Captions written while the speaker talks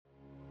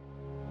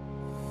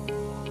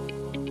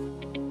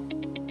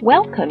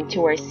Welcome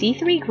to our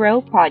C3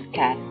 Grow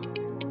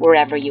podcast.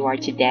 Wherever you are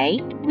today,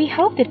 we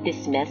hope that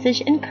this message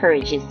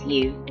encourages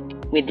you.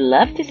 We'd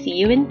love to see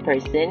you in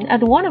person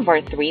at one of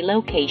our 3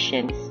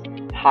 locations,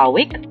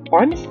 Hawick,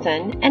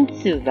 Ormiston, and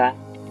Suva.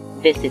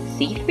 Visit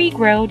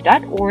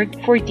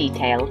c3grow.org for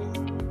details.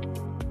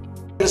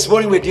 This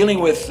morning we're dealing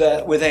with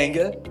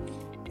anger,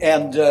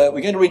 and we're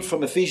going to read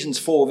from Ephesians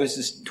 4,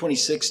 verses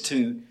 26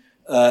 to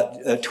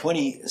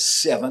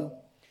 27.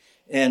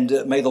 And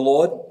may the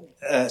Lord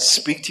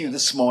speak to you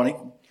this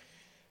morning.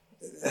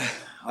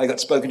 I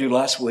got spoken to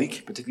last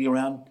week, particularly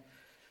around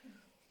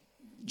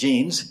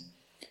genes.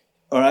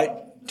 All right,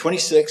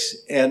 26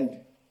 and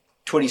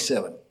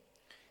 27.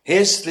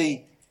 Here's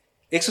the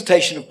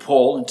exhortation of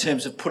Paul in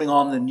terms of putting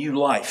on the new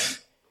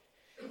life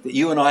that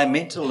you and I are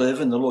meant to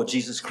live in the Lord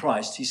Jesus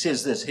Christ. He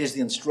says this, here's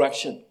the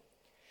instruction.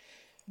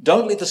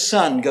 Don't let the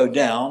sun go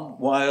down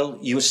while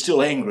you are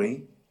still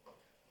angry,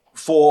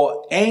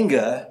 for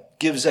anger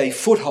gives a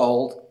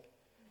foothold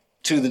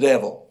to the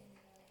devil.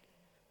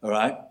 All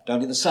right? Don't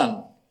let the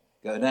sun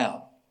go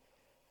down.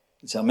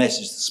 It's our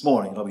message this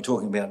morning. I'll be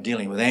talking about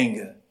dealing with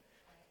anger.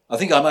 I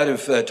think I might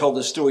have told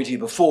this story to you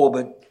before,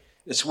 but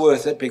it's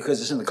worth it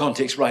because it's in the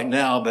context right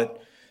now.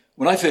 But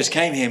when I first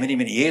came here many,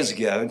 many years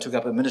ago and took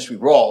up a ministry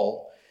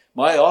role,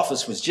 my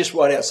office was just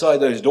right outside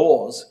those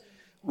doors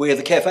where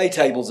the cafe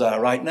tables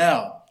are right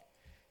now.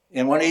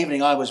 And one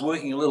evening I was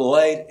working a little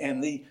late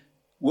and the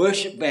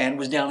worship band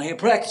was down here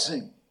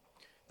practicing.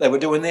 They were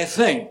doing their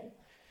thing.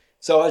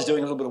 So I was doing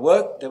a little bit of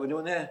work. They were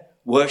doing their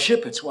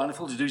worship. It's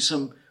wonderful to do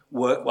some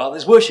work while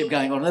there's worship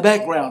going on in the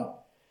background.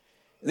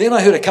 Then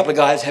I heard a couple of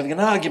guys having an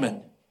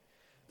argument.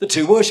 The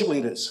 2 worship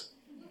leaders.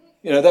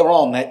 You know, they were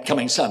on that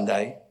coming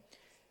Sunday.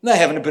 And they're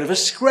having a bit of a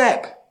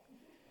scrap.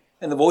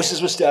 And the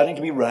voices were starting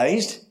to be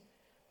raised.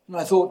 And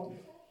I thought,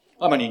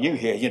 I'm only new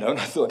here, and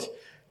I thought,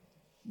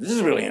 this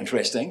is really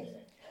interesting.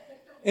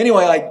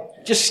 Anyway, I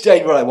just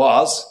stayed where I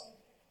was.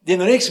 Then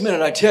the next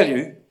minute, I tell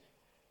you,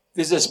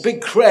 there's this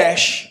big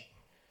crash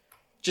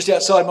just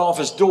outside my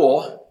office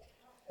door,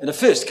 and a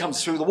fist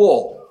comes through the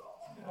wall.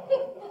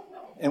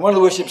 And one of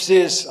the worship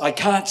says, I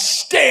can't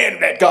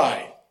stand that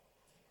guy.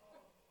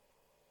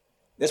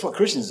 That's what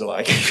Christians are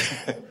like.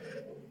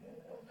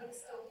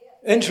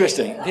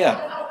 Interesting,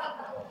 yeah.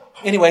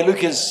 Anyway,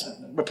 Luke has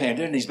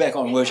repented, and he's back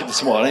on worship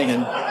this morning,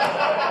 and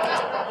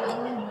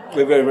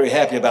we're very, very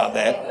happy about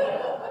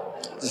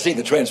that, to see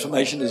the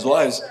transformation in his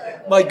lives.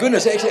 My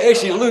goodness,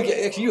 actually, Luke,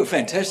 you were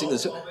fantastic.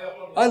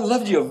 I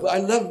loved your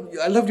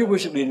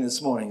worship meeting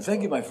this morning.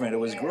 Thank you, my friend. It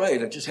was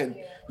great.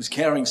 Was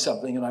carrying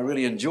something, and I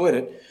really enjoyed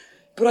it.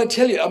 But I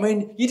tell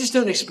you, you just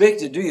don't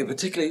expect it, do you?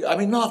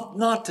 Particularly,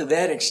 not to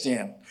that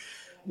extent.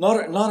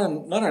 Not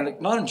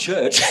in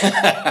church,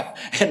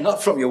 and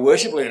not from your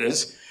worship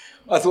leaders.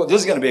 I thought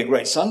this is going to be a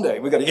great Sunday.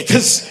 We're going to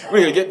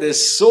get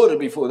this sorted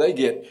before they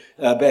get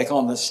back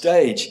on the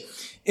stage.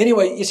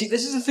 Anyway, you see,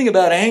 this is the thing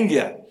about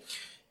anger.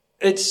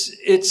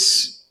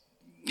 It's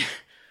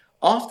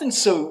often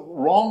so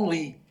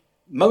wrongly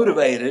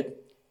motivated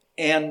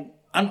and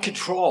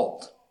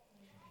uncontrolled.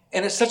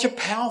 And it's such a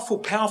powerful,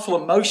 powerful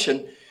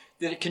emotion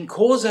that it can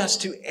cause us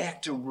to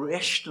act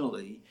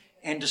irrationally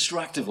and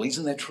destructively.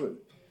 Isn't that true?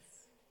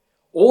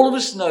 All of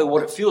us know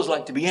what it feels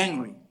like to be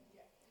angry.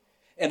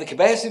 And the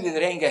capacity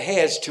that anger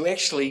has to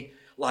actually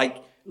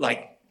like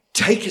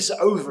take us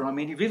over. Have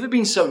you ever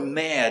been so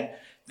mad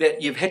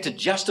that you've had to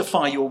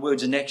justify your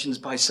words and actions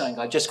by saying,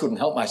 I just couldn't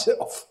help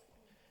myself.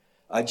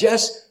 I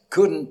just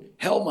couldn't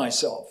help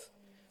myself.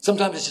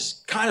 Sometimes it's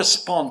just kind of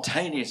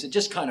spontaneous. It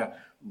just kind of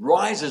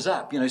rises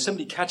up.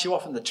 Somebody cuts you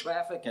off in the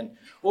traffic and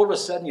all of a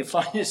sudden you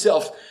find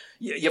yourself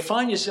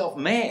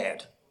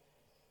mad.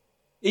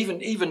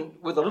 Even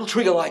with a little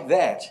trigger like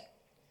that.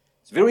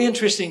 It's a very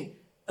interesting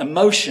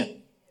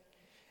emotion.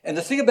 And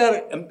the thing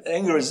about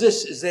anger is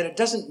this, is that it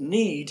doesn't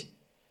need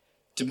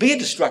to be a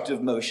destructive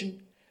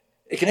emotion.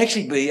 It can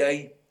actually be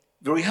a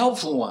very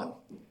helpful one.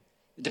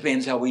 It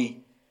depends how we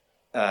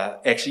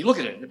actually look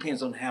at it. It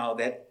depends on how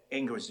that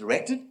anger is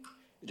directed.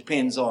 It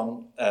depends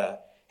on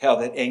how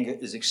that anger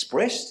is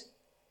expressed.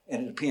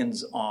 And it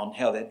depends on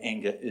how that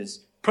anger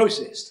is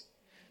processed.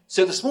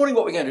 So this morning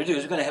what we're going to do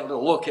is we're going to have a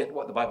little look at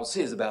what the Bible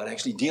says about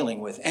actually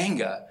dealing with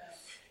anger.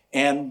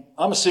 And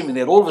I'm assuming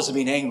that all of us have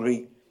been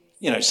angry,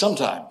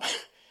 sometime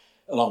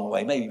along the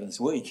way, maybe even this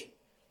week.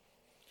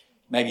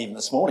 Maybe even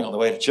this morning on the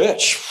way to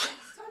church.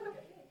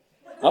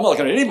 I'm not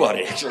looking at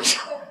anybody, actually.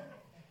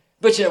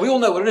 But, we all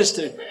know what it is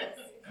to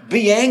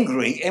be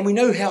angry, and we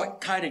know how it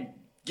kind of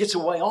gets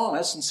away on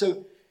us. And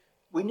so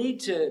we need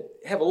to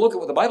have a look at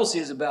what the Bible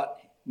says about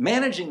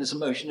managing this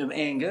emotion of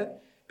anger,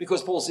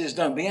 because Paul says,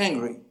 don't be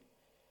angry.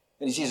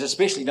 And he says,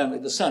 especially don't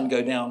let the sun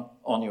go down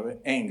on your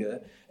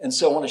anger. And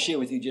so I want to share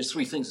with you just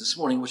 3 things this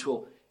morning which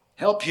will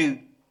help you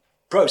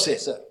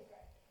process it.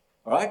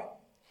 All right?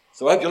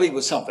 So I hope you leave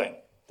with something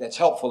that's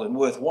helpful and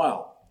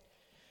worthwhile.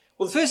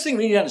 Well, the first thing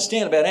we need to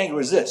understand about anger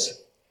is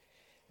this,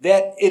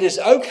 that it is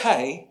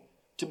okay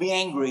to be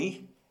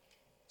angry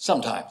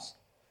sometimes.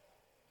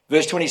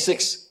 Verse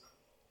 26,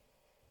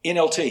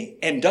 NLT,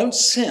 and don't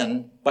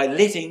sin by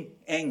letting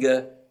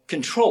anger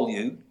control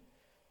you.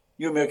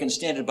 Your American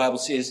Standard Bible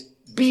says,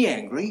 be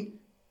angry,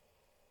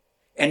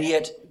 and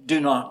yet do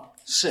not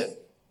sin.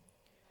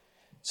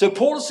 So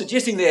Paul is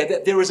suggesting there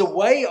that there is a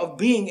way of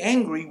being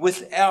angry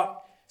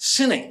without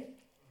sinning.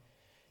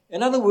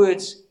 In other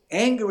words,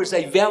 anger is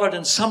a valid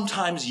and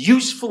sometimes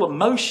useful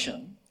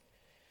emotion.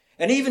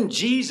 And even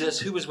Jesus,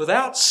 who was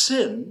without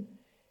sin,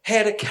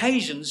 had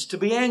occasions to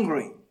be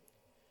angry.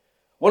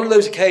 One of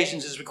those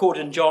occasions is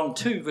recorded in John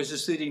 2,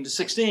 verses 13 to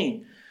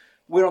 16,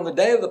 where on the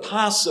day of the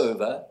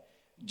Passover,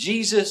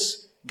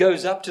 Jesus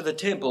goes up to the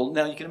temple.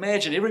 Now you can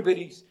imagine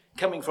everybody's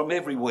coming from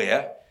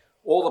everywhere,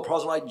 all the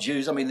proselyte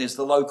Jews. I mean, there's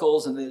the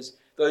locals and there's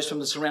those from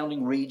the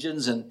surrounding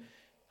regions, and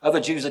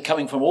other Jews are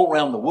coming from all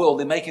around the world.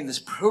 They're making this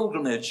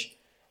pilgrimage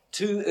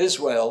to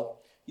Israel,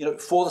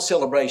 for the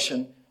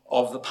celebration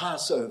of the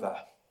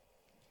Passover.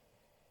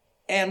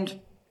 And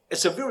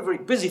it's a very, very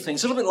busy thing.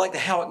 It's a little bit like the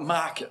Howick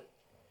Market,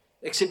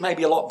 except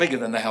maybe a lot bigger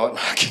than the Howick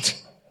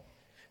Market.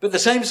 But the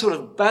same sort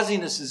of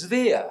buzziness is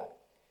there.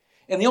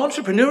 And the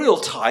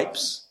entrepreneurial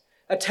types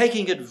are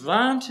taking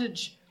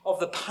advantage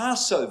of the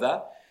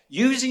Passover,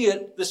 using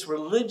it, this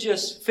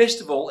religious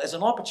festival, as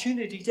an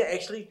opportunity to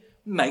actually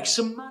make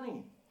some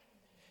money.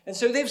 And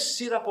so they've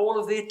set up all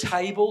of their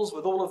tables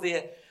with all of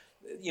their,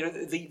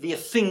 their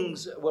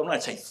things. Well, when I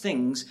say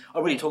things,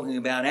 I'm really talking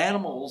about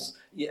animals,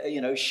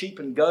 sheep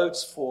and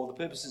goats for the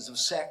purposes of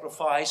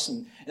sacrifice,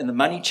 and the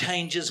money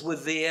changers were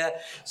there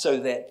so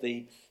that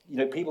the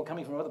people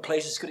coming from other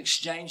places could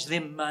exchange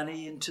their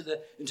money into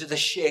the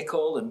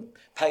shekel and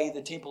pay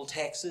the temple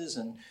taxes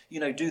and,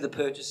 do the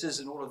purchases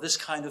and all of this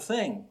kind of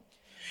thing.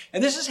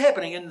 And this is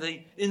happening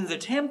in the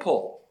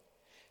temple.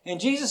 And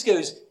Jesus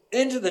goes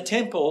into the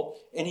temple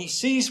and he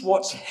sees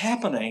what's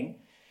happening,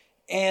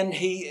 and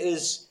he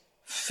is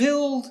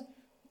filled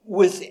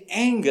with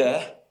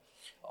anger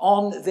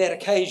on that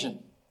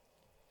occasion.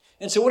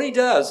 And so what he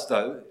does,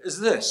 though, is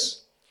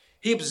this.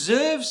 He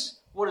observes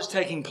what is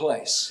taking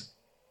place.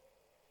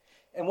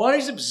 And while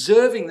he's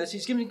observing this,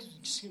 he's giving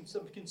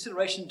some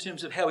consideration in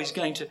terms of how he's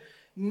going to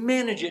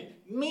manage it.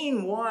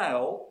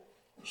 Meanwhile,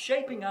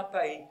 shaping up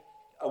a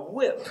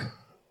whip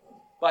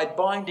by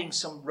binding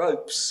some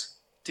ropes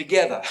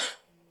together.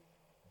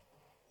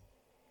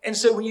 And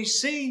so when you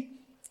see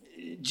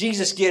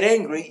Jesus get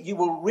angry, you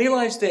will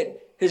realize that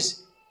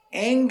his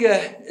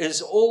anger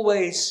is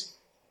always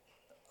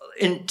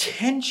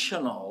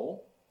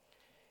intentional.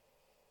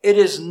 It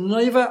is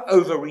never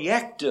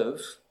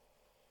overreactive.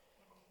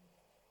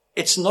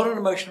 It's not an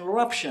emotional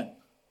eruption.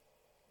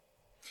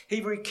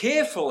 He very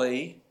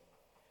carefully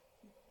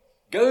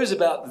goes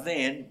about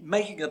then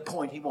making the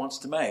point he wants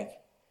to make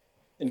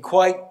in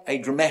quite a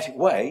dramatic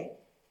way,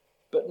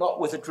 but not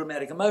with a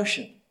dramatic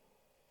emotion.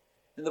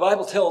 And the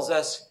Bible tells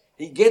us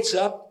he gets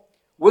up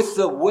with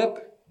the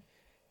whip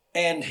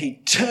and he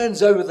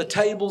turns over the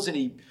tables and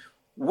he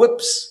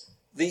whips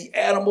the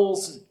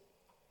animals,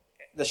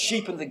 the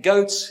sheep and the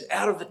goats,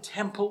 out of the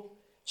temple,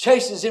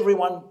 chases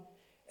everyone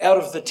out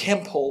of the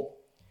temple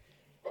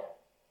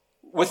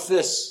with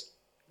this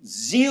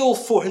zeal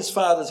for his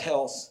Father's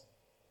house.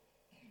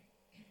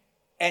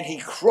 And he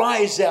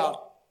cries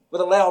out with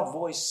a loud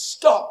voice,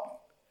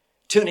 "Stop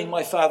turning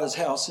my Father's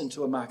house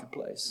into a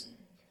marketplace."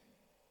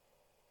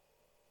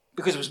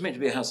 Because it was meant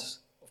to be a house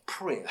of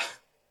prayer,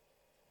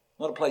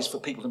 not a place for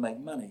people to make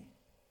money.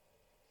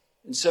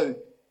 And so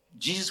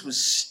Jesus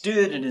was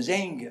stirred in his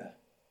anger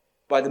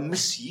by the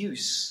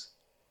misuse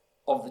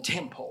of the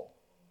temple.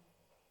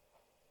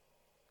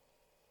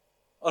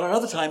 On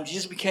another time,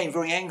 Jesus became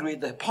very angry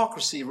at the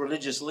hypocrisy of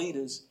religious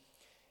leaders.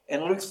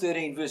 In Luke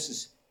 13,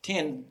 verses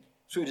 10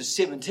 through to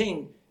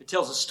 17, it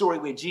tells a story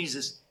where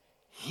Jesus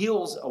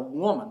heals a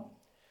woman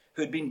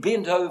who had been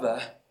bent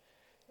over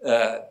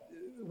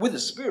with a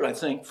spirit, I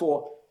think,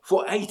 for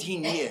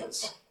 18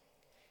 years.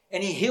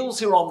 And he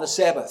heals her on the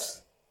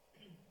Sabbath.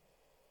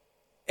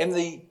 And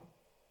the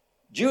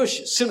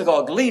Jewish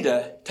synagogue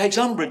leader takes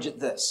umbrage at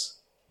this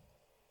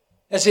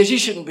and says, "You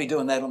shouldn't be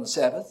doing that on the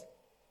Sabbath.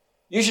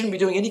 You shouldn't be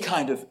doing any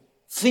kind of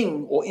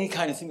thing or any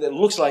kind of thing that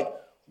looks like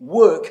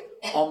work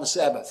on the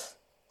Sabbath."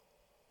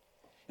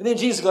 And then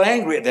Jesus got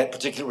angry at that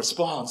particular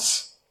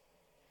response.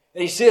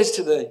 And he says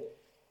to the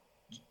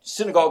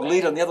synagogue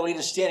leader and the other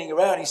leaders standing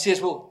around, he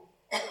says, "Well,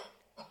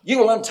 you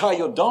will untie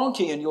your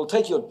donkey and you'll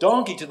take your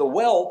donkey to the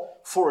well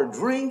for a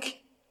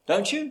drink,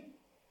 don't you?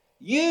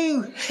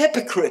 You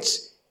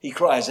hypocrites," he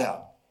cries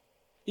out.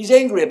 He's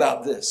angry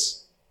about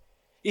this.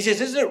 He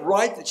says, "Isn't it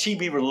right that she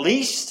be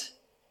released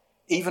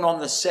even on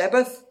the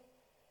Sabbath?"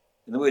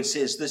 And the word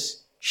says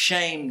this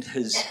shamed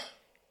his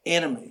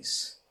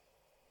enemies.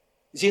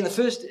 You see, in the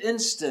first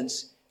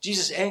instance,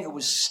 Jesus' anger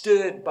was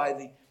stirred by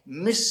the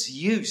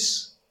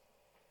misuse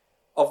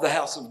of the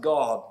house of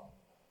God.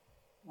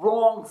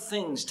 Wrong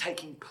things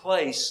taking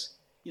place,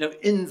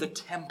 in the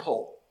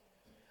temple.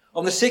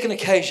 On the second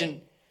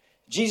occasion,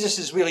 Jesus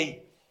is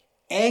really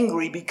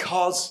angry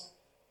because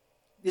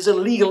there's a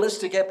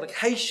legalistic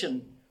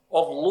application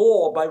of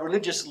law by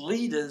religious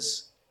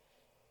leaders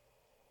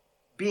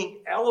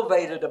being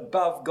elevated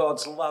above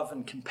God's love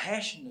and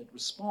compassionate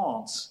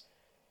response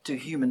to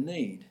human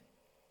need.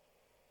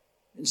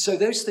 And so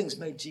those things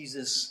made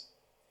Jesus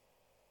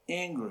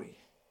angry.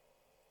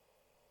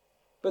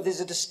 But there's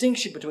a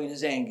distinction between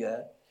his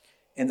anger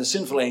and the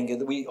sinful anger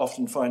that we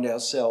often find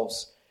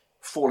ourselves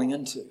falling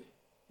into. And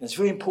it's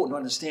very important to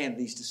understand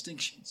these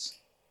distinctions.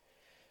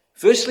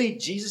 Firstly,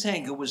 Jesus'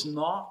 anger was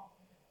not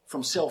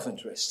from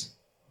self-interest.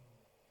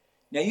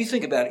 Now you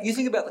think about it. You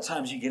think about the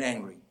times you get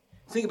angry.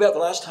 Think about the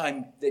last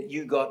time that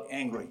you got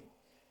angry.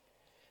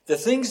 The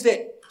things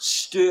that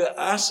stir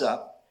us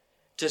up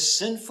to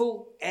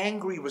sinful,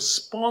 angry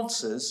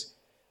responses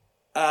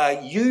are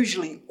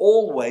usually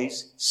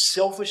always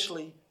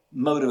selfishly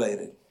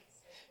motivated.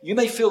 You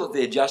may feel that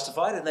they're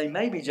justified, and they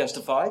may be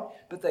justified,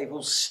 but they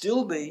will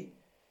still be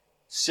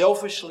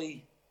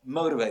selfishly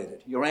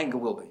motivated. Your anger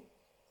will be.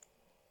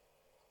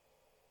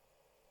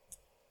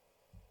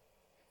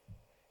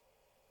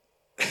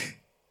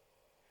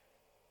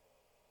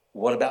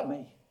 What about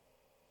me?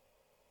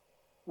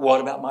 What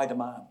about my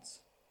demands?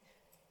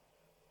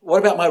 What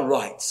about my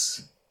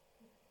rights?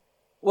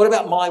 What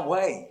about my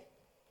way?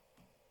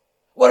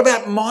 What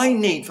about my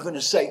need, for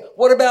goodness sake?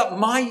 What about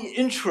my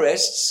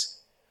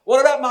interests?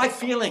 What about my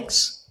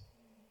feelings?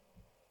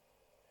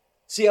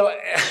 See, our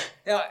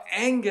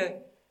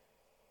anger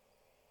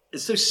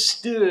is so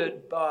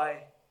stirred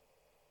by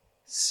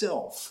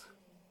self.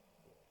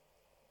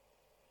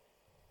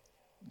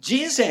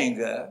 Jesus'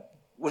 anger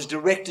was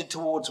directed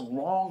towards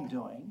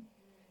wrongdoing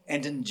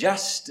and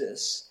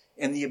injustice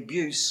and the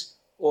abuse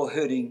or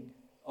hurting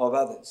of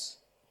others.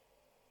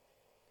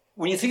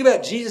 When you think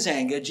about Jesus'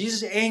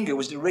 anger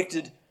was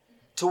directed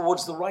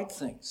towards the right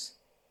things.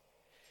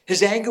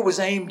 His anger was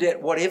aimed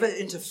at whatever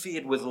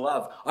interfered with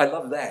love. I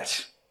love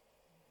that.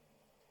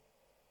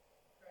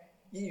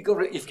 If you're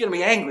going to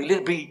be angry, let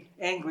it be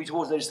angry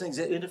towards those things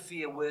that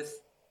interfere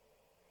with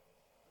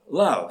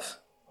love.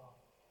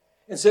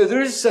 And so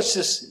there is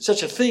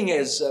such a thing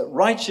as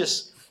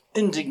righteous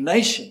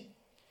indignation.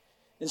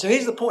 And so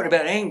here's the point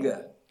about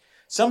anger.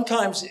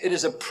 Sometimes it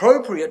is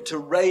appropriate to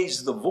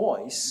raise the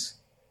voice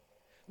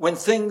when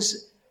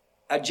things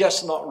are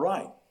just not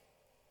right.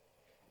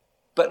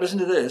 But listen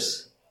to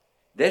this.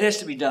 That has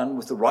to be done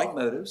with the right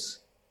motives,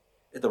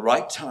 at the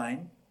right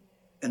time,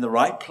 in the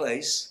right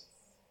place,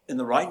 in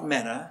the right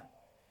manner,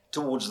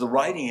 towards the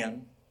right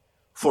end,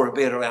 for a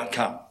better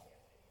outcome.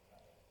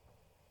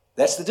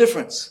 That's the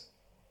difference.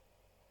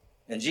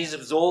 And Jesus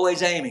was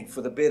always aiming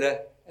for the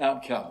better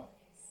outcome.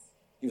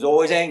 He was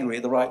always angry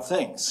at the right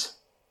things.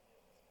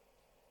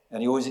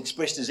 And he always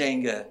expressed his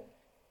anger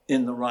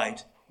in the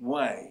right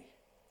way.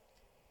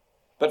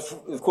 But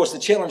of course, the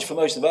challenge for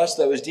most of us,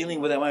 though, is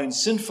dealing with our own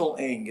sinful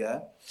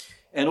anger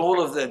and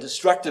all of the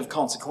destructive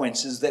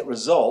consequences that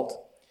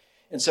result.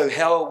 And so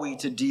how are we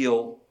to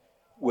deal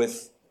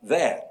with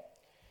that?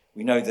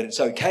 We know that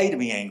it's okay to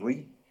be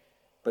angry,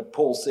 but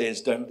Paul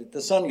says, don't let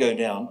the sun go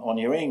down on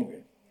your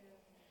anger.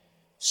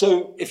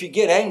 So if you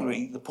get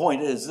angry, the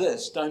point is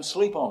this, don't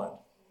sleep on it.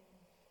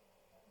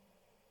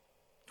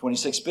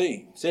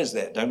 26b says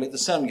that, don't let the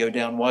sun go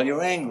down while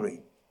you're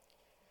angry.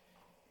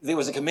 There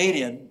was a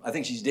comedian, I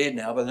think she's dead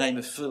now, by the name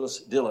of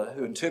Phyllis Diller,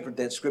 who interpreted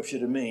that scripture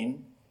to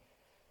mean,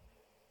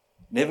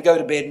 never go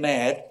to bed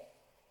mad,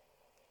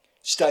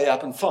 stay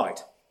up and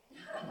fight.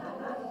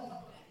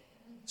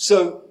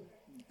 So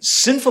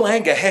sinful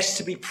anger has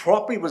to be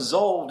properly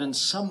resolved in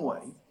some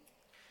way.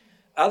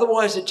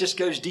 Otherwise, it just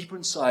goes deeper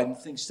inside and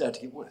things start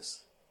to get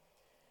worse.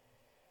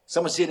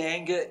 Someone said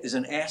anger is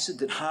an acid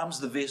that harms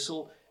the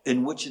vessel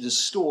in which it is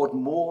stored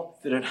more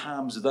than it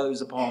harms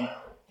those upon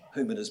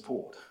whom it is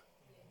poured.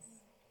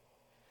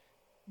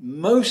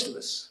 Most of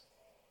us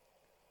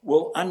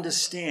will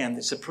understand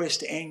that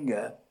suppressed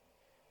anger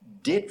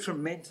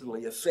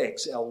detrimentally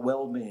affects our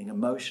well-being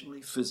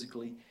emotionally,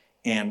 physically,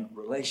 and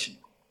relationally.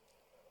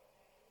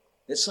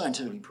 That's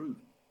scientifically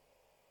proven.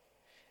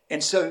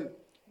 And so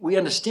we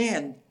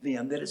understand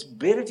then that it's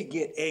better to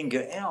get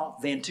anger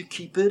out than to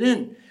keep it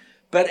in.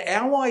 But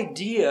our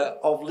idea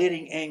of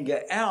letting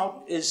anger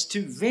out is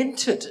to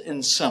vent it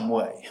in some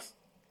way.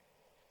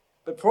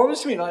 But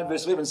Proverbs 29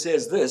 verse 11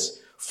 says this,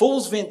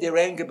 fools vent their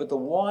anger, but the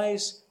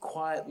wise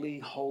quietly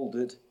hold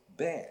it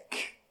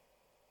back.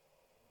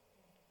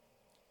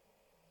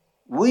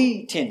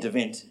 We tend to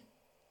vent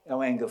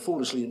our anger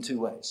foolishly in two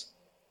ways.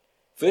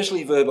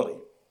 Firstly, verbally.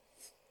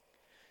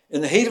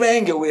 In the heat of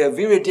anger, we are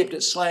very adept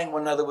at slaying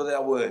one another with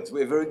our words.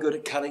 We're very good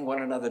at cutting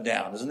one another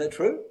down. Isn't that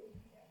true?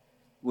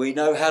 We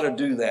know how to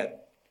do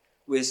that.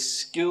 We're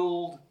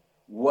skilled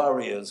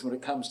warriors when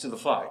it comes to the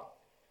fight,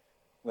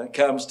 when it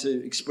comes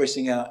to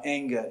expressing our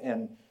anger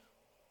and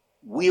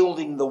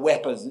wielding the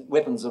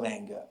weapons of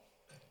anger.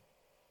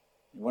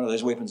 And one of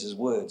those weapons is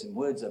words, and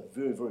words are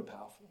very, very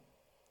powerful.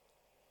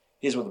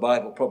 Here's what the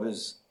Bible,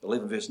 Proverbs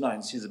 11 verse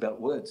 9, says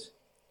about words.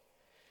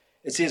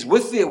 It says,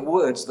 with their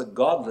words, the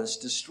godless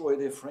destroy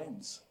their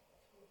friends.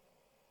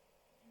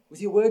 With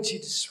your words, you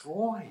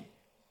destroy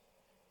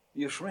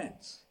your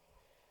friends.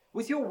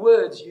 With your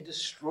words, you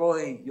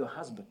destroy your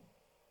husband.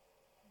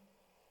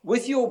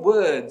 With your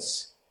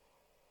words,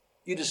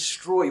 you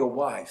destroy your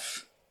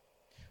wife.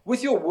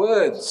 With your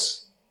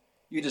words,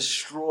 you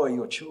destroy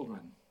your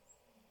children.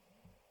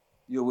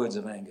 your words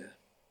of anger.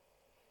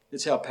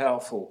 It's how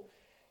powerful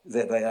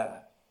that they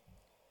are.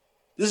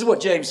 This is what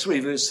James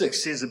 3 verse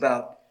 6 says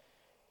about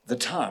the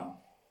tongue.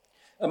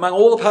 Among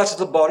all the parts of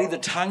the body, the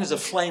tongue is a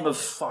flame of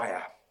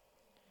fire.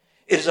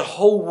 It is a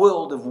whole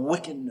world of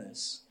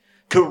wickedness,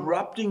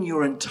 corrupting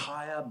your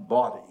entire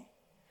body.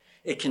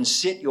 It can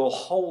set your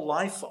whole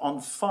life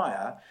on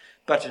fire,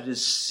 but it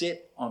is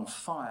set on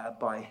fire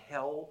by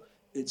hell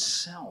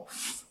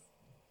itself.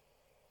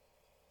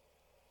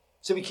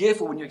 So be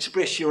careful when you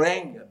express your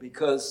anger,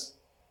 because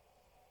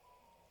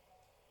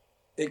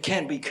it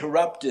can be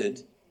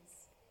corrupted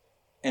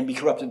and be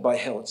corrupted by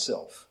hell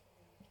itself.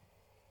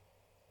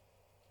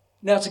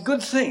 Now, it's a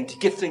good thing to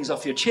get things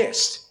off your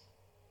chest.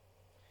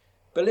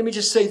 But let me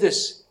just say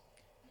this.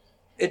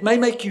 It may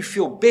make you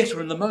feel better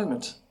in the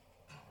moment,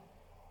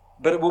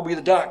 but it will be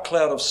the dark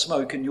cloud of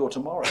smoke in your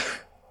tomorrow.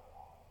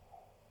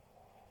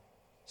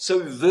 So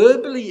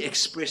verbally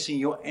expressing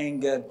your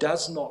anger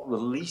does not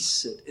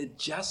release it. It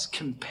just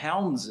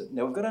compounds it.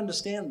 Now, we've got to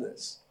understand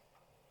this,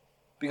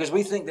 because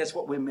we think that's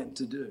what we're meant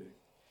to do.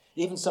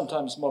 Even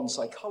sometimes modern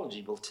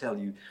psychology will tell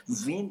you,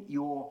 vent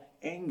your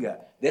anger.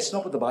 That's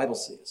not what the Bible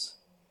says.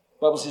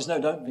 The Bible says, no,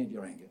 don't vent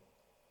your anger.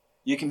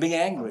 You can be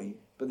angry,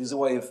 but there's a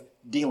way of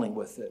dealing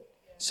with it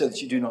so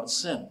that you do not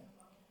sin.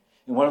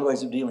 And one of the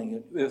ways of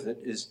dealing with it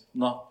is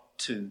not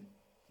to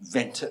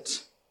vent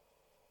it.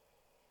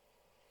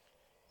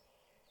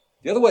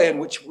 The other way in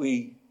which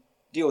we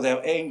deal with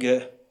our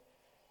anger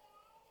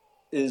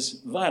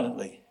is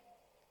violently.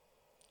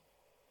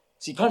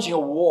 See, punching a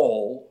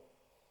wall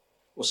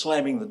or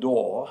slamming the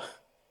door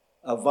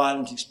are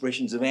violent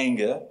expressions of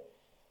anger,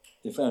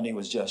 if only it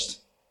was just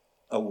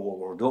a wall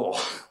or a door.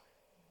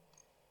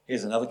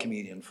 Here's another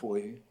comedian for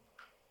you.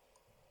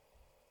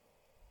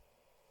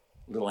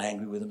 A little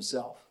angry with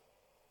himself.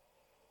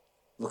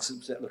 Looks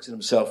at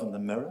himself in the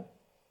mirror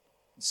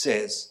and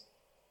says,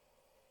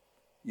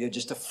 "You're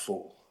just a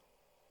fool."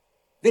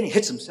 Then he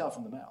hits himself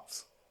in the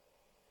mouth,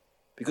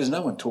 because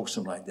no one talks to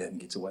him like that and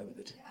gets away with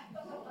it.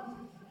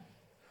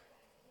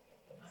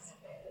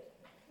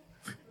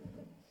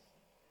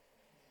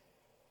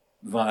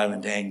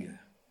 Violent anger.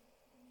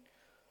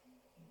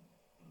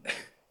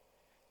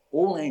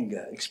 All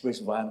anger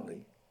expressed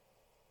violently,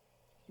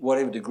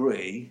 whatever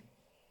degree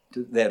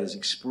that is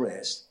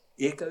expressed,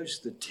 echoes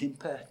the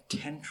temper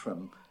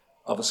tantrum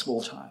of a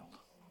small child.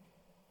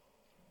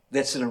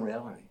 That's in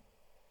reality.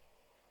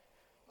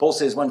 Paul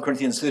says, 1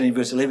 Corinthians 13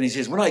 verse 11, he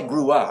says, when I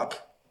grew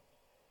up,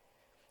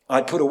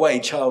 I put away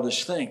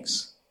childish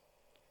things.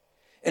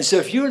 And so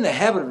if you're in the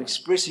habit of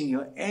expressing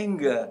your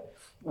anger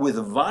with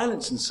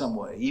violence in some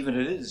way, even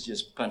if it is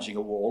just punching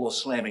a wall or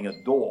slamming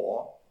a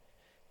door,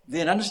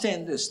 then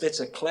understand this, that's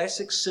a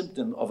classic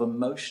symptom of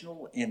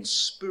emotional and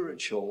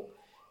spiritual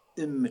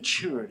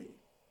immaturity.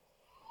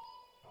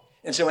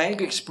 And so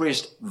anger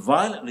expressed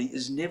violently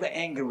is never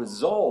anger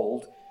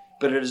resolved,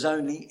 but it is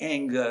only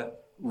anger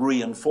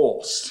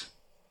reinforced.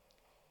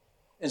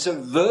 And so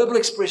verbal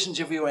expressions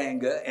of your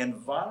anger and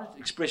violent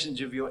expressions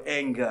of your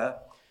anger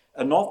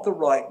are not the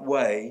right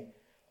way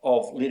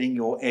of letting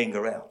your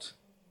anger out.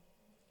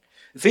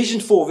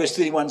 Ephesians 4 verse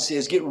 31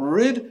 says, get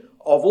rid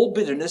of all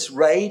bitterness,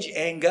 rage,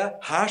 anger,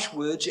 harsh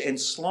words, and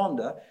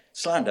slander,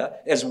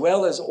 as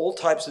well as all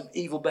types of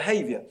evil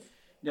behavior.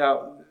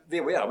 Now,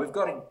 there we are. We've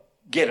got to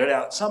get it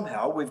out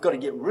somehow. We've got to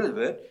get rid of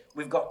it.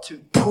 We've got to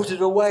put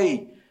it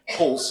away,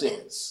 Paul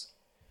says.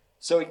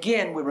 So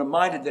again, we're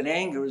reminded that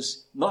anger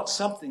is not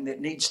something that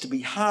needs to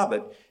be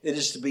harbored. It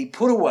is to be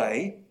put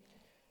away,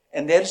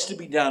 and that is to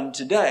be done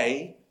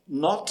today,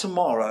 not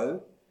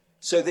tomorrow,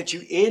 so that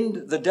you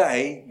end the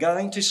day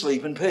going to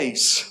sleep in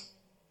peace.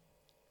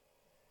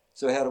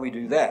 So how do we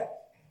do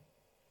that?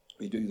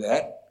 We do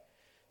that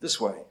this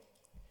way.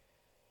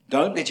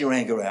 Don't let your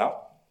anger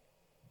out.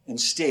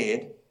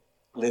 Instead,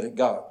 let it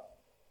go.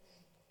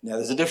 Now,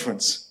 there's a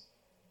difference,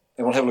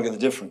 and we'll have a look at the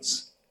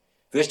difference.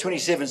 Verse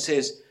 27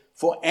 says,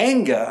 for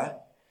anger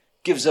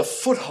gives a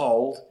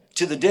foothold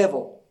to the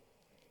devil.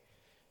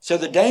 So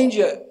the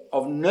danger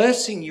of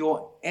nursing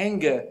your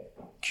anger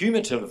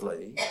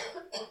cumulatively,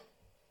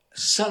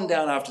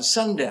 sundown after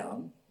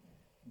sundown,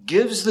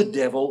 gives the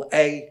devil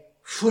a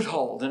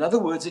foothold. In other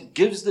words, it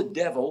gives the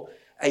devil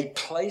a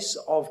place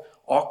of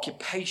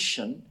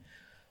occupation,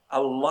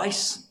 a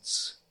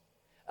license,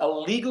 a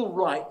legal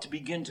right to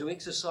begin to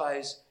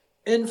exercise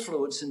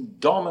influence and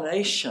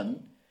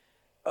domination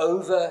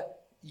over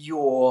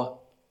your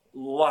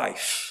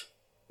life.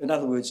 In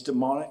other words,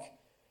 demonic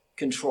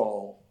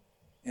control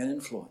and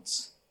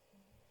influence.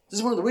 This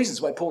is one of the reasons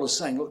why Paul is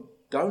saying,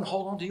 look, don't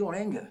hold on to your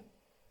anger.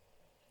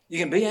 You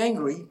can be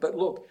angry, but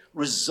look,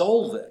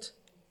 resolve it.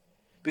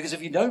 Because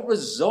if you don't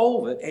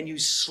resolve it and you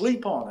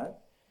sleep on it,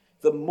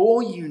 the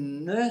more you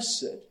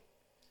nurse it,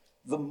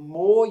 the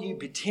more you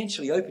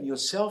potentially open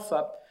yourself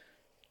up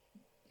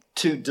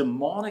to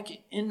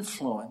demonic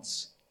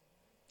influence,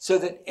 so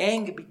that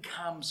anger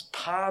becomes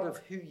part of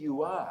who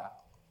you are,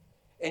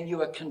 and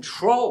you are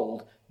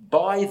controlled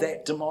by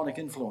that demonic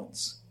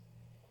influence.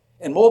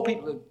 And more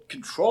people are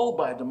controlled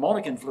by a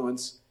demonic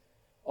influence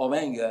of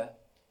anger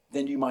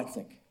than you might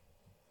think.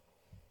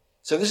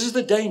 So this is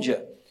the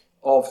danger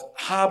of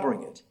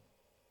harboring it.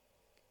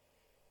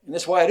 And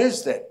that's why it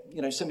is that,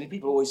 so many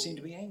people always seem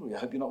to be angry. I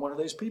hope you're not one of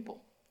those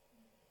people.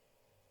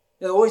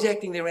 They're always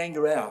acting their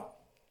anger out,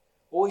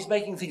 always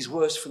making things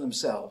worse for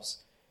themselves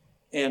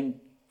and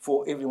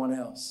for everyone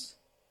else.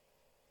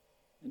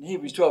 And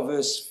Hebrews 12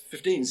 verse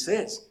 15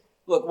 says,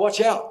 look, watch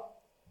out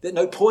that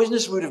no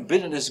poisonous root of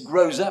bitterness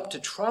grows up to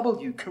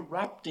trouble you,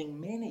 corrupting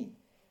many.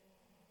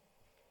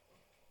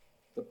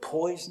 The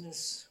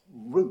poisonous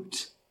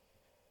root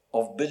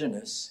of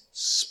bitterness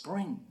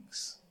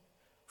springs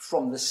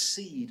from the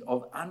seed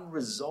of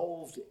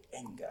unresolved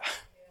anger.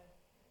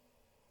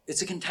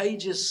 It's a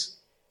contagious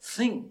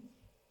thing.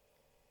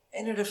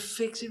 And it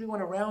affects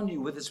everyone around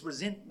you with its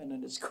resentment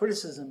and its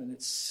criticism and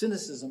its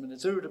cynicism and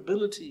its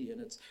irritability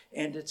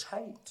and its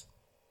hate.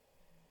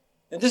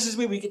 And this is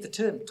where we get the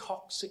term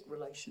toxic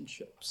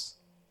relationships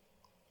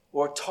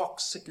or a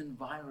toxic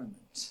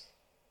environment.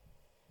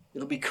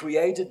 It'll be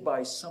created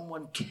by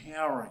someone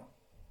carrying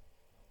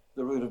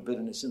the root of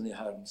bitterness in their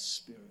heart and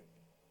spirit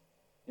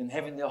and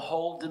having their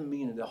whole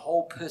demeanor, their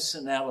whole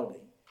personality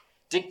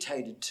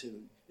dictated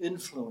to,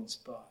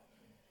 influenced by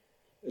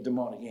a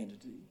demonic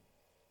entity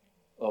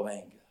of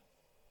anger.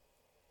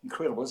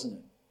 Incredible, isn't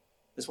it?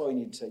 That's why we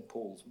need to take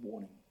Paul's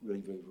warning really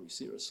very, very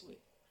seriously.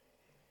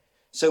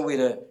 So we're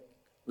to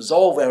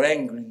resolve our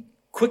anger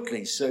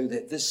quickly so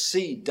that this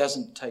seed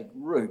doesn't take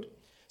root.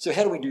 So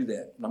how do we do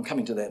that? And I'm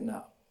coming to that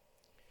now.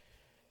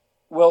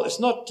 Well, it's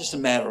not just a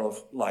matter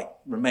of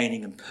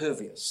remaining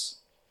impervious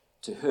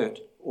to hurt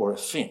or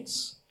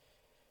offense.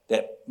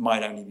 That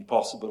might only be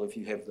possible if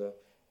you have the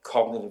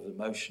cognitive,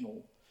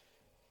 emotional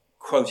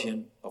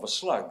quotient of a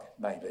slug,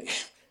 maybe.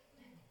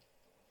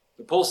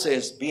 But Paul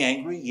says, be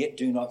angry, yet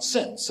do not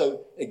sin.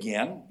 So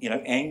again,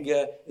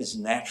 anger is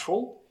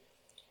natural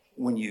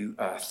when you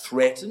are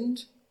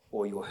threatened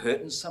or you're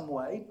hurt in some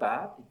way.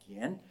 But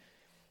again,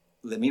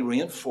 let me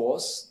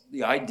reinforce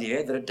the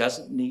idea that it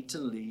doesn't need to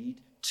lead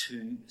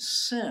to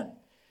sin.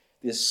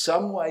 There's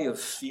some way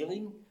of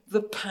feeling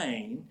the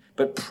pain,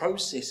 but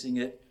processing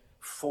it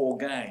for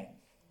gain.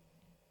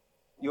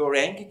 Your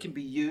anger can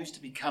be used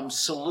to become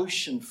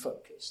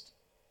solution-focused.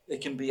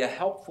 It can be a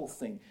helpful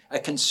thing, a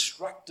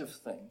constructive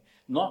thing,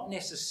 not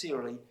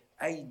necessarily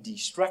a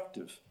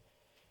destructive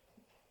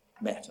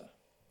matter.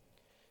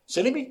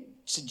 So let me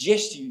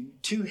suggest to you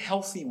 2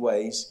 healthy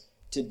ways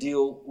to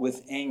deal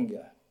with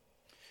anger.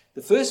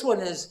 The first one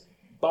is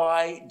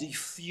by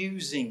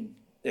diffusing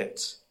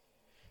it.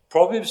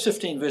 Proverbs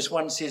 15 verse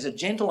 1 says, a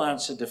gentle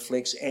answer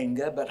deflects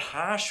anger, but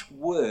harsh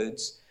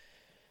words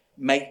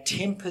make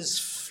tempers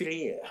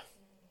flare.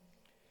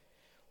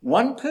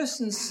 One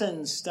person's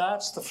sin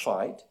starts the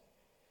fight,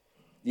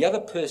 the other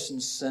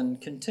person's sin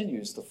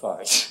continues the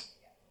fight.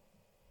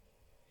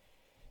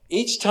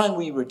 Each time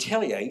we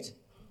retaliate,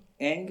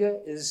 anger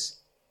is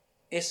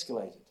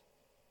escalated.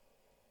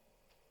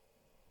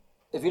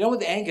 If you don't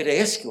want the anger to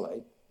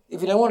escalate,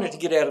 if you don't want it to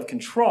get out of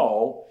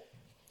control,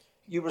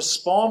 you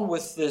respond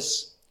with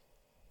this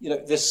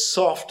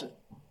soft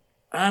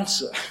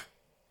answer,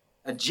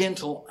 a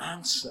gentle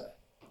answer.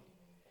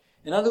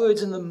 In other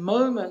words, in the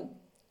moment,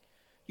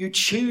 you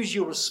choose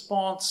your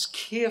response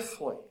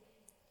carefully.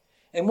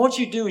 And what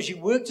you do is you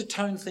work to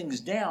tone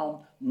things down,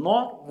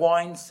 not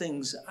wind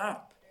things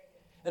up.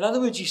 In other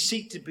words, you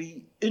seek to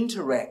be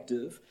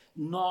interactive,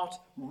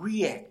 not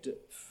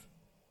reactive.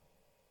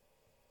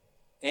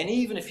 And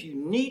even if you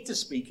need to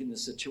speak in the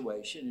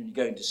situation and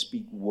you're going to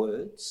speak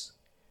words,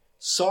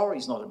 sorry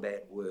is not a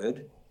bad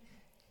word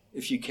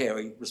if you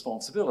carry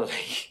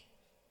responsibility.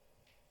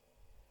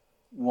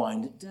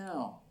 Wind it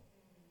down.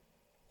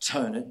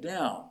 Tone it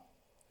down.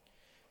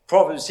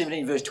 Proverbs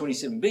 17 verse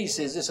 27b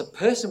says this, a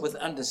person with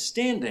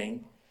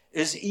understanding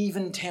is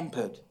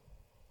even-tempered.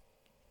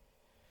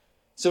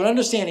 So an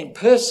understanding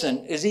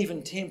person is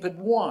even-tempered.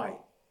 Why?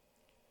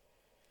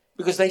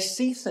 Because they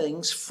see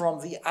things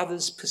from the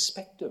other's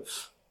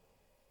perspective.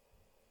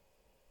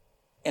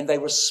 And they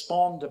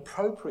respond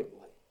appropriately,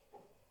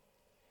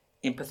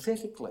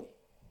 empathetically,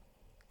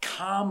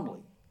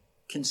 calmly,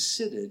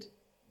 considered,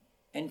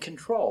 and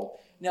controlled.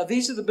 Now,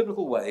 these are the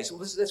biblical ways. Well,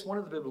 that's one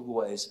of the biblical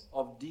ways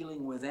of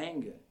dealing with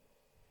anger.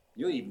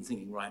 You're even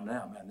thinking right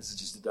now, man, this is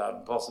just a darn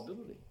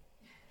impossibility.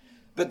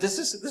 But this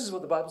is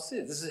what the Bible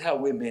says. This is how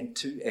we're meant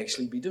to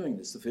actually be doing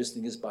this. The first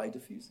thing is by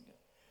diffusing it.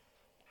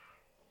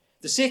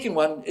 The second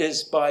one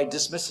is by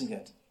dismissing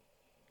it.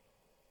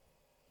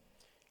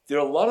 There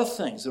are a lot of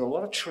things, there are a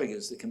lot of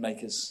triggers that can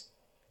make us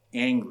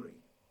angry.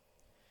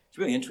 It's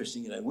really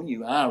interesting, when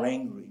you are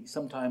angry,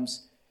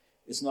 sometimes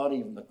it's not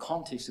even the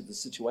context of the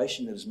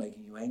situation that is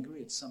making you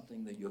angry. It's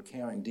something that you're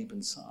carrying deep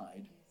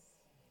inside.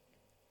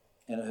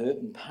 And a hurt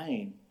and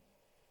pain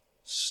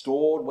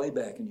stored way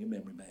back in your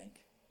memory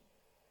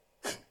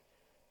bank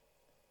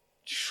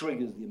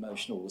triggers the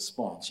emotional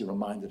response. You're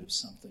reminded of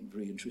something.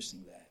 Very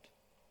interesting that.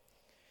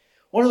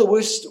 One of the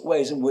worst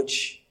ways in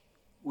which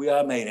we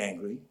are made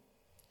angry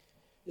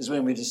is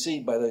when we're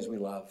deceived by those we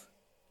love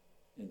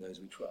and those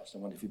we trust. I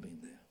wonder if you've been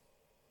there.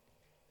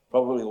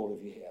 Probably all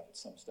of you have at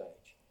some stage,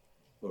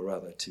 or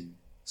rather to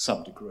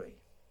some degree.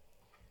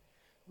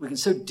 we can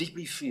so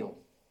deeply feel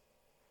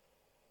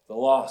the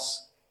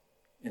loss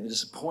and the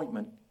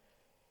disappointment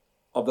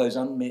of those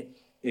unmet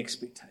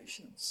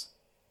expectations.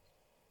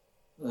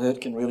 The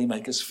hurt can really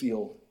make us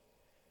feel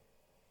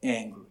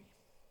angry.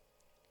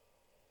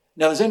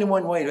 Now, there's only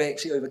one way to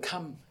actually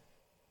overcome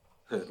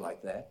hurt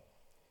like that,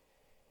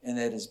 and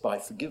that is by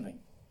forgiving.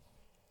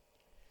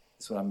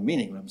 That's what I'm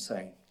meaning when I'm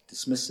saying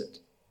dismiss it.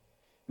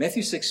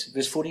 Matthew 6,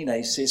 verse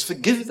 14a says,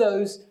 forgive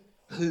those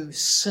who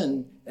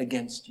sin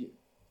against you.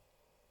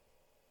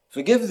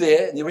 Forgive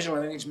there, in the original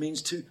language,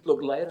 means to,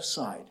 lay it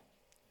aside.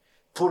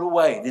 Put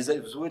away. There's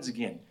those words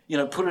again.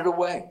 Put it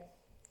away.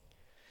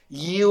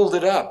 Yield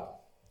it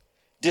up.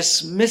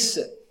 Dismiss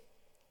it.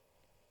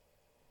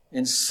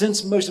 And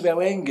since most of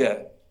our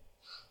anger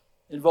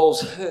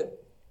involves hurt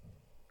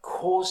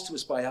caused to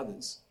us by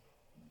others,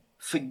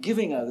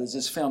 forgiving others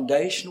is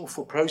foundational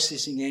for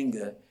processing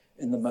anger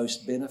in the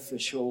most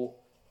beneficial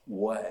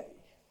way.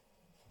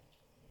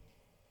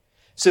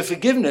 So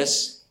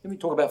forgiveness, let me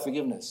talk about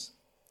forgiveness.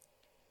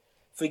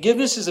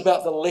 Forgiveness is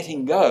about the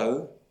letting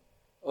go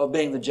of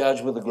being the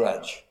judge with a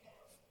grudge.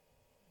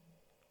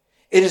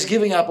 It is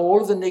giving up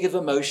all of the negative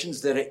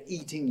emotions that are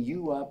eating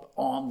you up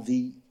on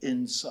the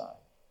inside.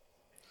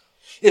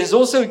 It is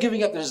also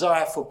giving up the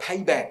desire for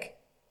payback,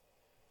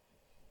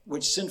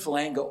 which sinful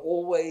anger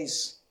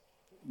always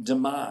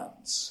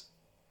demands.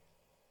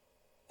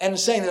 And in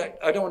saying that,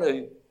 I don't want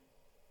to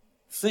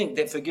think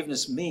that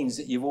forgiveness means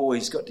that you've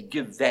always got to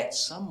give that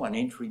someone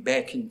entry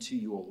back into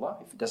your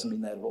life. It doesn't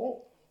mean that at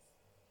all.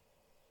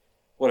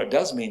 What it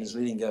does mean is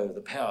letting go of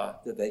the power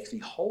that they actually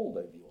hold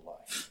over your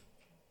life.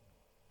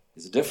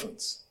 There's a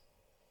difference.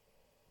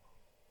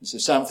 And so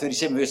Psalm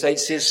 37 verse 8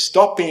 says,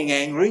 stop being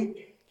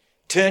angry,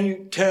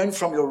 turn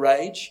from your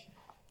rage,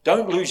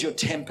 don't lose your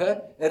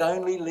temper, it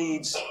only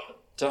leads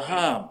to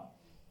harm.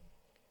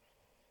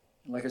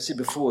 Like I said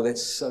before,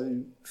 that's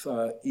so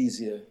far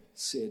easier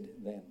said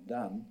than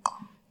done,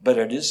 but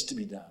it is to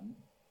be done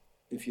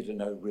if you're to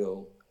know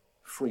real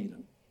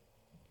freedom.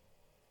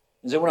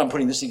 And so when I'm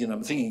putting this again,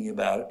 I'm thinking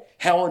about it.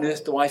 How on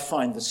earth do I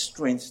find the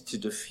strength to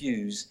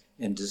diffuse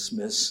and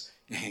dismiss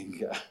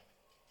anger?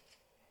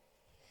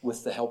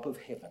 With the help of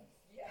heaven.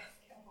 Yeah,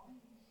 come on.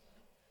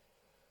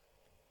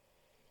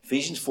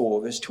 Ephesians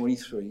 4, verse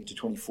 23 to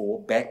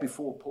 24, back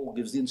before Paul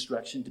gives the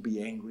instruction to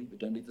be angry, but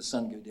don't let the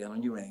sun go down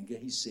on your anger,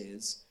 he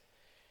says,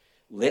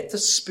 let the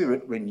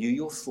Spirit renew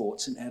your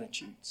thoughts and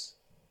attitudes.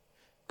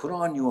 Put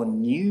on your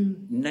new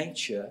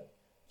nature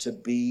to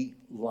be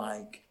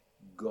like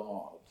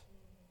God.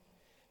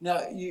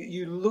 Now,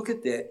 you look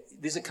at that,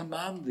 there's a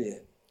command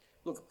there.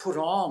 Look, put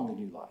on the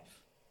new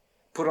life.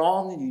 Put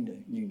on the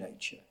new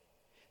nature.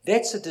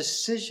 That's a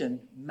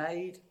decision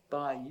made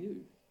by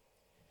you.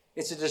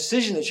 It's a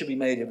decision that should be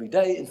made every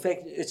day. In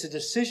fact, it's a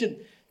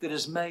decision that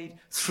is made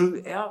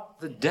throughout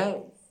the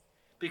day.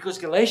 Because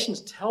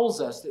Galatians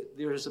tells us that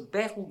there is a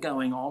battle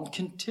going on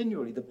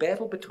continually, the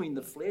battle between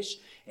the flesh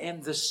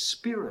and the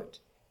spirit.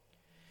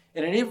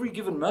 And in every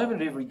given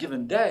moment, every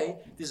given day,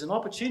 there's an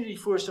opportunity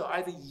for us to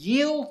either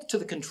yield to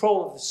the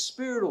control of the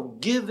spirit or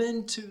give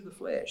in to the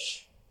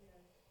flesh.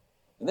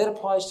 And that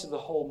applies to the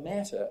whole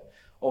matter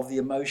of the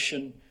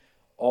emotion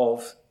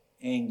of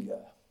anger.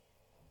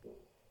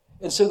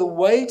 And so the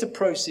way to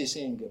process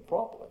anger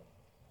properly,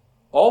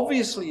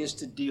 obviously, is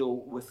to deal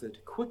with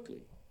it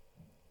quickly,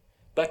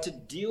 but to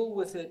deal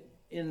with it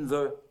in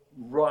the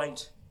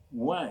right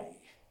way.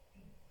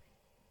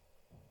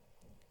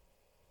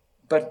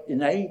 But in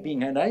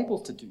being unable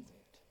to do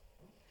that,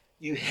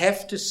 you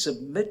have to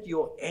submit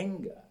your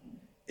anger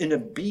in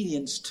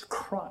obedience to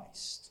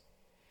Christ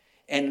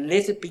and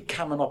let it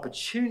become an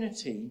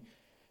opportunity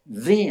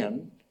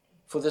then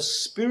for the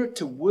Spirit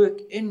to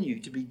work in you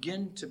to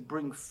begin to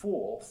bring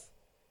forth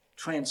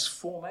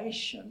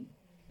transformation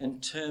in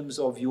terms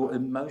of your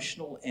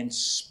emotional and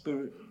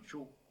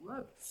spiritual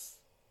growth.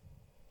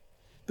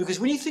 Because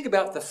when you think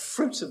about the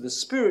fruits of the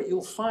Spirit,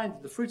 you'll find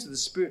that the fruits of the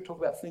Spirit talk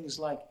about things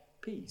like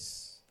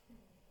peace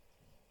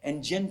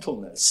and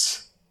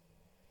gentleness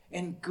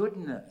and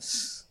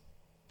goodness.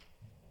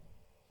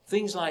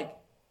 Things like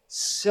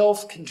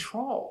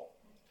self-control.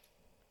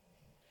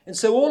 And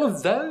so all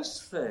of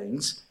those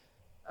things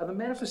are the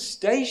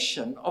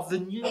manifestation of the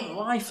new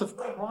life of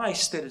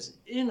Christ that is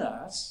in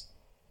us.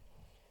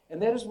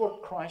 And that is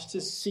what Christ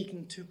is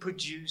seeking to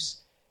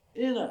produce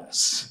in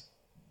us.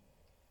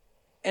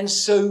 And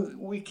so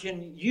we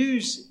can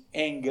use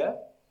anger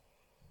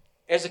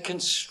as a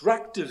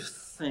constructive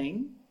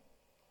thing,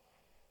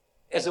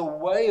 as a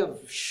way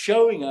of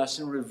showing us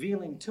and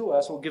revealing to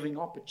us or giving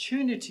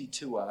opportunity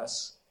to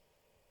us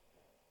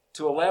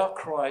to allow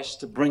Christ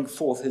to bring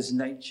forth his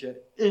nature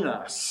in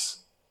us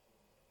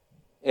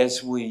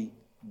as we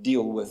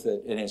deal with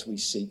it and as we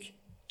seek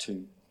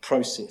to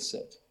process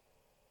it.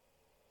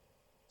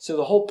 So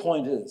the whole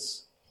point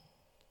is,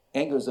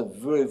 anger is a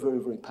very, very,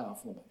 very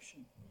powerful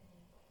emotion.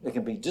 It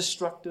can be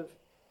destructive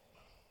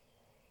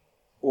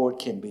or it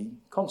can be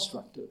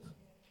constructive.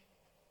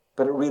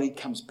 But it really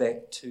comes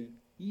back to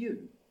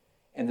you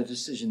and the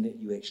decision that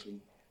you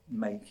actually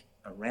make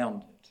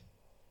around it.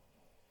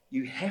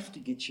 You have to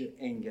get your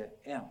anger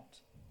out.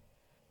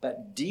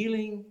 But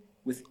dealing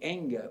with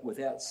anger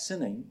without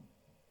sinning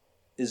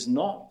is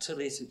not to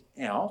let it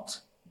out,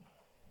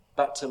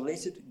 but to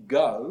let it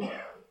go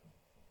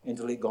and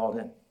to let God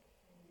in.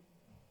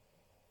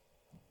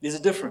 There's a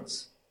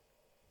difference.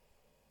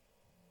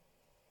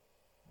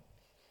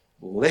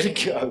 Let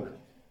it go.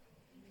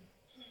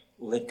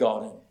 Let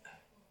God in.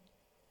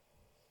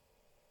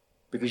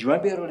 Because you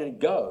won't be able to let it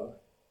go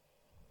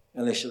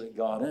unless you let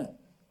God in.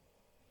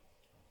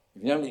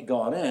 If you don't let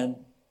God in,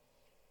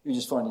 you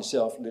just find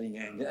yourself letting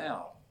anger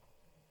out.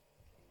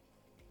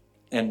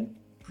 And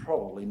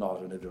probably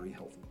not in a very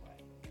healthy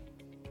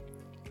way.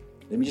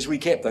 Let me just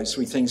recap those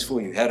three things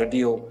for you. How to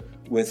deal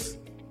with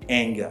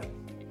anger.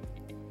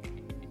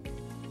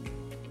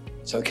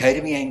 It's okay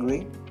to be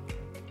angry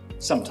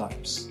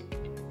sometimes.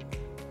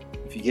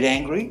 If you get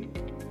angry,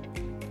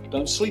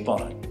 don't sleep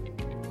on it.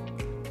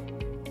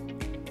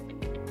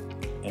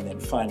 And then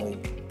finally,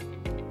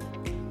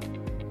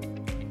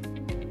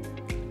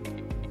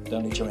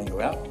 don't let your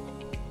anger out.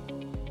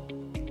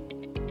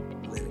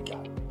 Let it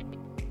go.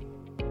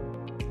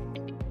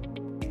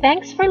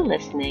 Thanks for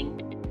listening.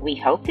 We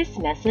hope this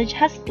message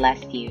has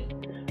blessed you.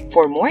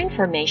 For more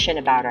information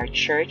about our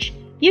church,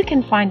 you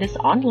can find us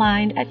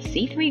online at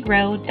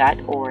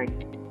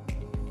c3grow.org.